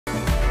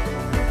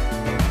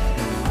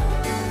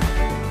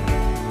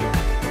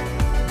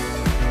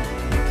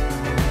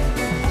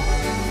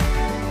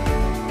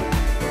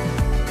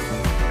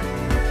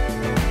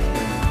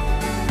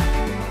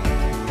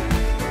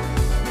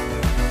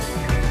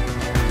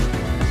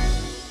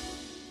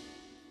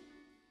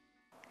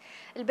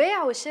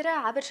البيع والشراء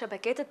عبر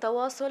شبكات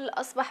التواصل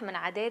أصبح من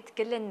عادات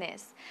كل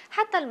الناس،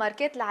 حتى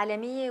الماركات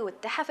العالمية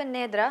والتحف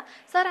النادرة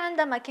صار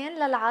عندها مكان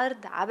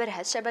للعرض عبر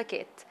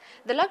هالشبكات.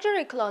 The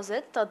Luxury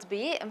Closet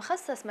تطبيق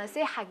مخصص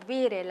مساحة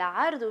كبيرة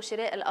لعرض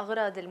وشراء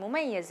الأغراض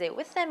المميزة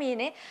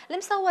والثمينة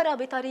المصورة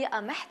بطريقة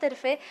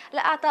محترفة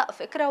لإعطاء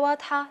فكرة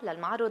واضحة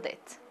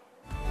للمعروضات.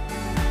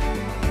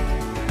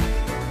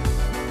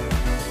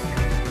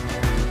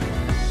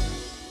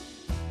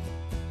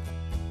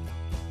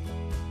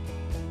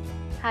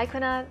 هاي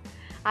كونال،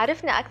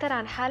 عرفنا أكثر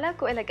عن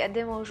حالك وإلك قد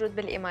إيه موجود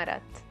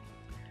بالإمارات.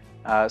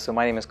 So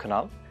my name is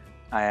Kunal.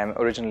 I am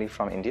originally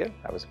from India.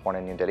 I was born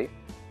in New Delhi,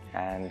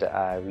 and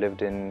I've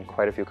lived in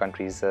quite a few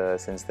countries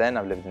since then.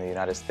 I've lived in the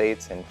United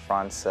States, in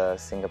France,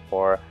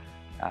 Singapore,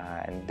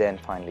 and then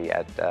finally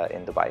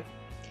in Dubai.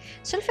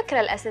 شو الفكرة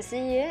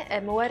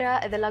الأساسية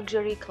وراء The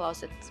Luxury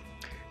Closet؟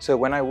 So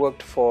when I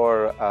worked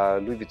for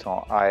Louis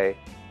Vuitton,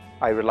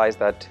 I realized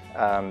that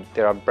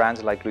there are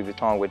brands like Louis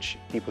Vuitton which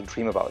people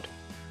dream about.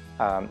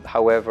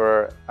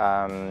 However,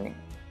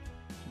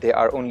 they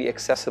are only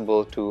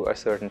accessible to a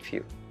certain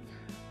few,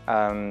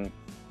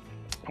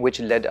 which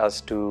led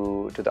us to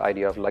the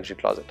idea of luxury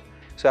closet.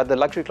 So at the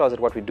luxury closet,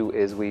 what we do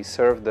is we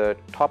serve the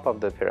top of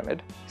the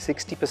pyramid.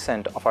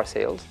 60% of our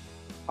sales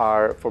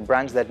are for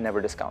brands that never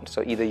discount.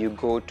 So either you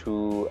go to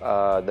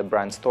the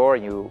brand store,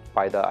 you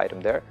buy the item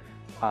there,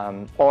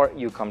 or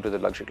you come to the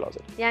luxury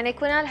closet. يعني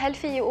كونال، هل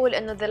في يقول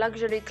إنه The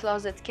Luxury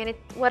Closet كانت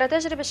ورا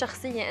تجربة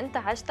شخصية أنت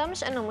عشتها،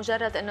 مش إنه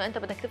مجرد إنه أنت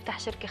بدك تفتح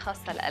شركة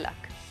خاصة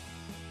لإلك؟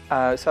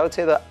 So I would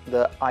say that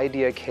the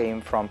idea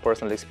came from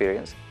personal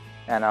experience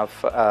and of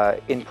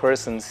in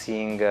person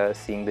seeing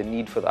the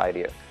need for the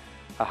idea.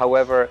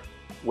 However,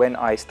 when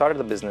I started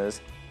the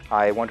business,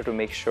 I wanted to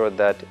make sure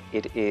that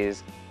it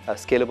is a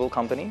scalable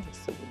company.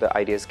 So the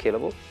idea is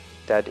scalable.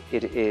 That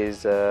it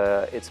is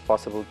it's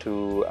possible to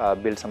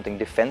build something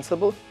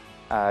defensible,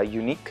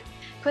 unique.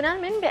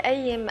 كونال، من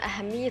بقيم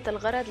أهمية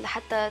الغرض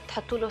لحتى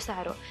تحطوا له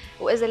سعره؟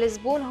 وإذا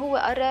الزبون هو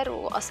قرر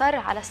وأصر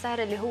على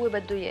السعر اللي هو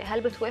بده إياه،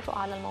 هل بتوافقوا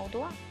على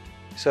الموضوع؟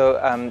 So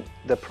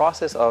the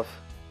process of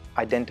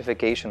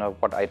identification of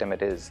what item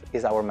it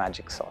is our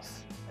magic sauce.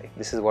 Like,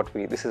 this is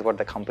what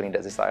the company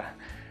does.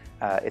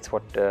 It's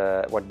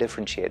what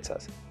differentiates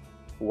us.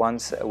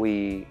 Once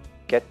we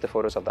get the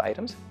photos of the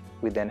items,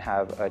 we then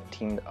have a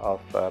team of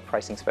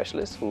pricing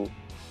specialists who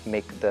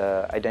make the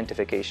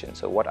identification.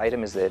 So what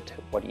item is it,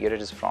 what year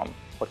it is from,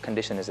 what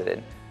condition is it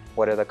in,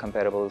 what are the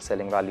comparable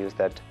selling values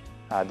that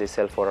they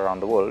sell for around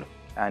the world,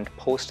 and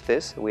post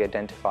this we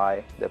identify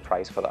the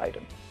price for the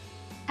item.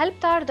 هل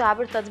بتعرضوا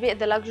عبر تطبيق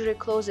The Luxury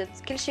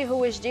Closet كل شيء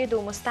هو جديد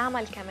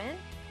ومستعمل كمان؟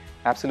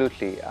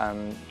 Absolutely.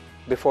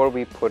 Before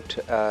we put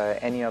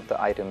any of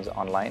the items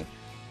online,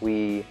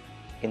 we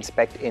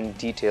inspect in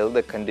detail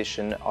the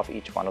condition of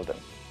each one of them.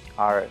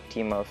 Our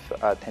team of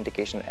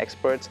authentication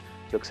experts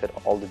looks at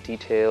all the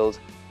details,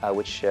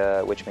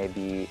 which may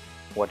be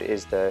what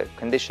is the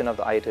condition of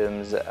the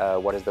items,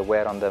 what is the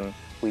wear on them.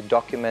 We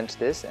document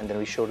this and then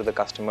we show to the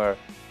customer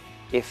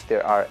if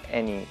there are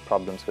any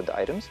problems with the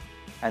items.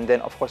 And then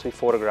of course we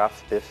photograph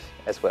this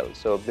as well.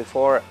 So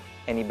before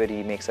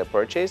anybody makes a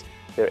purchase,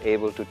 they're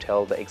able to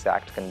tell the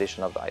exact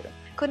condition of the item.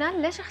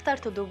 كونال، ليش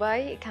اخترتوا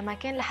دبي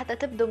كمكان لحتى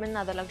تبدوا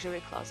منها The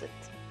Luxury Closet؟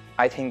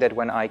 I think that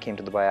when I came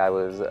to Dubai, I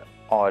was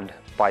awed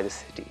by the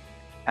city.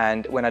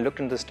 And when I looked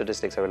into the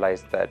statistics, I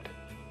realized that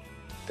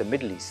the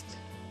Middle East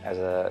as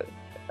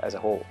a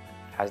whole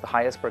has the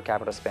highest per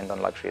capita spend on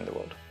luxury in the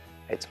world.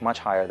 It's much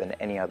higher than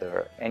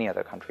any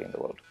other country in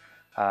the world,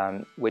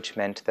 which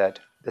meant that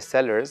the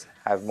sellers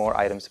have more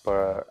items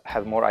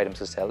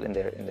to sell in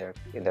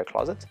their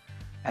closets,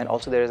 and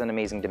also there is an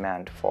amazing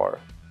demand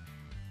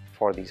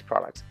for these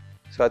products.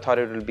 So I thought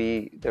it would be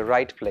the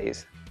right place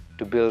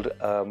to build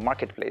a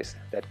marketplace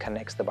that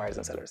connects the buyers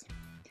and sellers.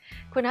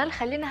 كونال،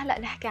 خلينا هلا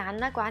نحكي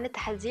عنك وعن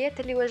التحديات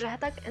اللي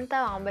واجهتك انت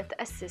وعم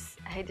بتأسس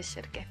هيدي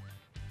الشركة.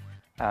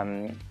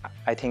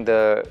 I think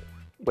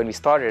when we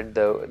started,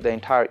 the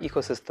entire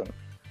ecosystem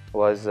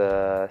was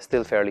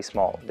still fairly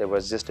small. There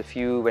was just a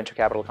few venture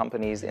capital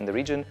companies in the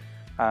region.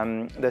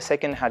 The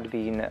second had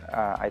been,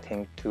 I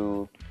think,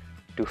 to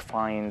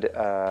find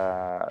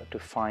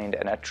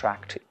and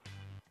attract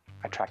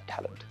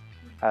talent.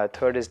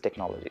 Third is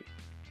technology.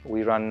 We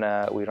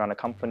run a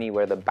company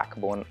where the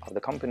backbone of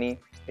the company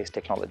is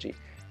technology.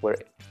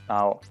 We're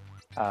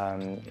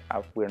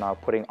now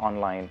putting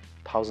online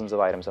thousands of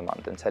items a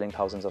month and selling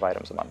thousands of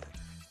items a month.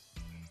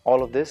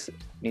 All of this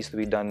needs to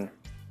be done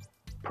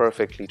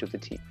perfectly to the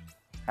T,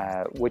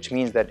 which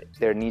means that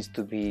there needs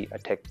to be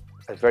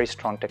a very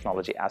strong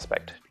technology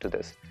aspect to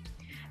this.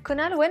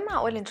 كونال، وين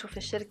معقول نشوف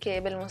الشركة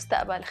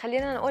بالمستقبل؟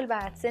 خلينا نقول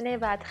بعد سنة،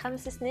 بعد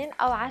 5 سنين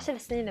أو 10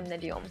 سنين من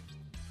اليوم.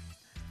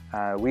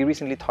 We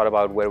recently thought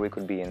about where we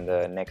could be in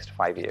the next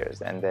 5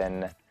 years, and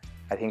then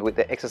I think with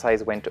the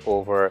exercise went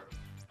over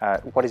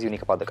what is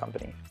unique about the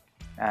company,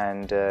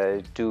 and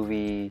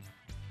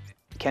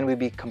can we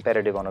be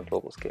competitive on a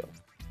global scale.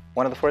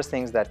 One of the first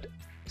things that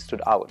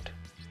stood out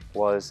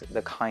was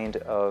the kind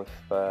of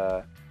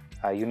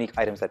unique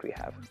items that we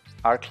have.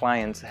 Our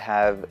clients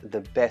have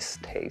the best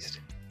taste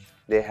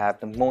They have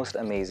the most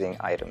amazing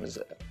items,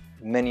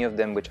 many of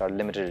them which are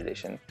limited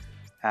edition,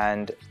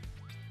 and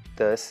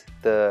thus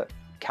the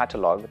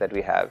catalog that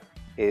we have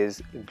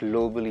is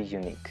globally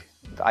unique.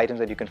 The items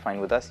that you can find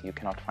with us, you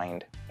cannot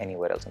find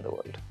anywhere else in the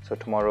world. So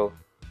tomorrow,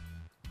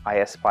 I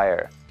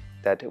aspire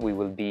that we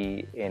will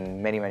be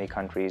in many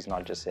countries,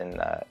 not just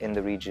in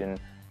the region,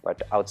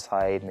 but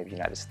outside, maybe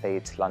United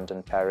States,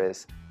 London,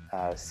 Paris,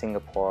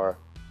 Singapore,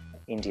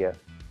 India.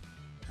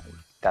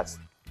 That's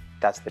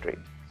the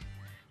dream.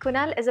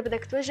 كونال، إذا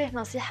بدك توجه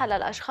نصيحة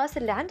للأشخاص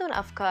اللي عندهم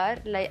أفكار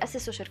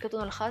ليأسسوا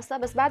شركتهم الخاصة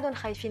بس بعدهم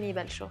خايفين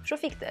يبلشوا، شو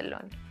فيك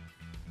تقلن؟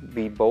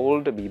 Be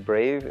bold, be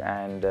brave,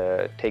 and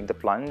take the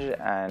plunge,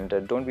 and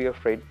don't be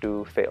afraid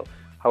to fail.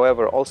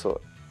 However, also,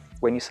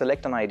 when you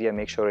select an idea,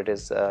 make sure it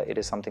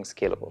is something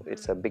scalable.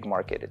 It's a big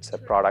market. It's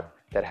a product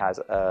that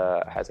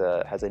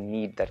has a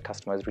need that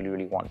customers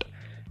really want.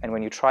 And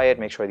when you try it,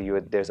 make sure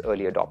that there's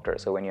early adopters.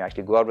 So when you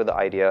actually go out with the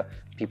idea,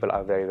 people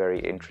are very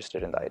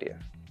interested in the idea.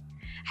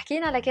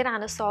 حكينا لكن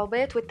عن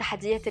الصعوبات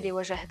والتحديات اللي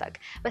واجهتك،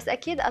 بس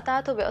أكيد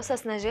قطعتوا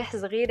بقصص نجاح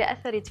صغيرة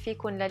أثرت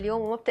فيكم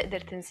لليوم وما بتقدر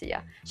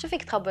تنسيها، شو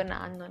فيك تخبرنا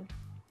عنهم؟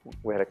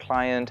 We had a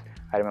client,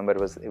 I remember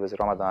it was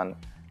Ramadan,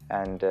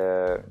 and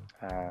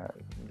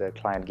the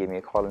client gave me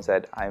a call and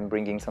said, I'm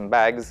bringing some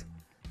bags,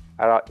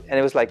 and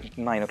it was like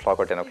 9 o'clock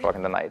or 10 o'clock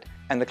in the night.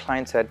 And the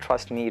client said,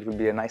 trust me, it would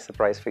be a nice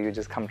surprise for you,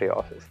 just come to your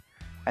office.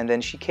 And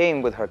then she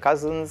came with her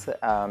cousins,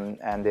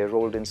 and they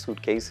rolled in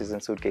suitcases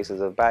and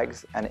suitcases of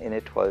bags, and in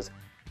it was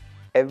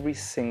every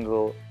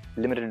single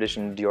limited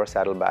edition Dior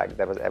saddlebag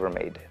that was ever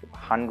made.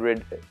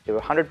 There were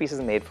 100 pieces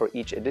made for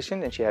each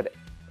edition, and she had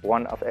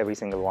one of every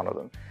single one of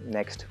them.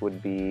 Next would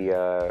be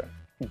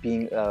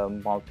being a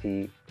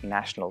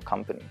multinational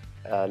company.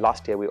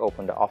 Last year we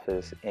opened an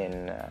office in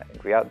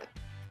Riyadh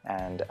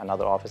and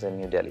another office in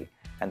New Delhi,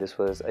 and this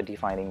was a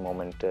defining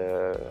moment,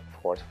 of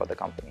course, for the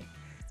company.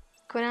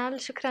 كونال،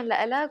 شكرا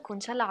لك، وإن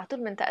شاء الله على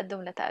طول من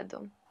تقدم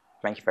لتقدم.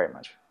 Thank you very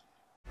much.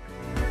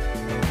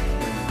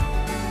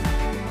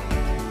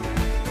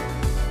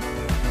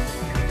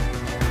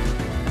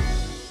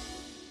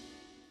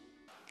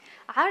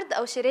 عرض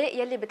أو شراء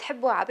يلي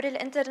بتحبه عبر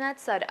الإنترنت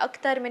صار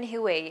أكتر من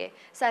هواية،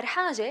 صار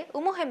حاجة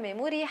ومهمة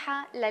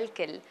مريحة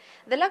للكل.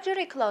 The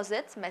Luxury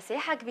Closet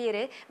مساحة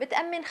كبيرة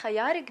بتأمن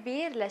خيار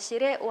كبير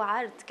لشراء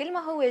وعرض كل ما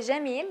هو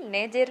جميل،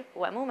 نادر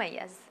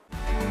ومميز.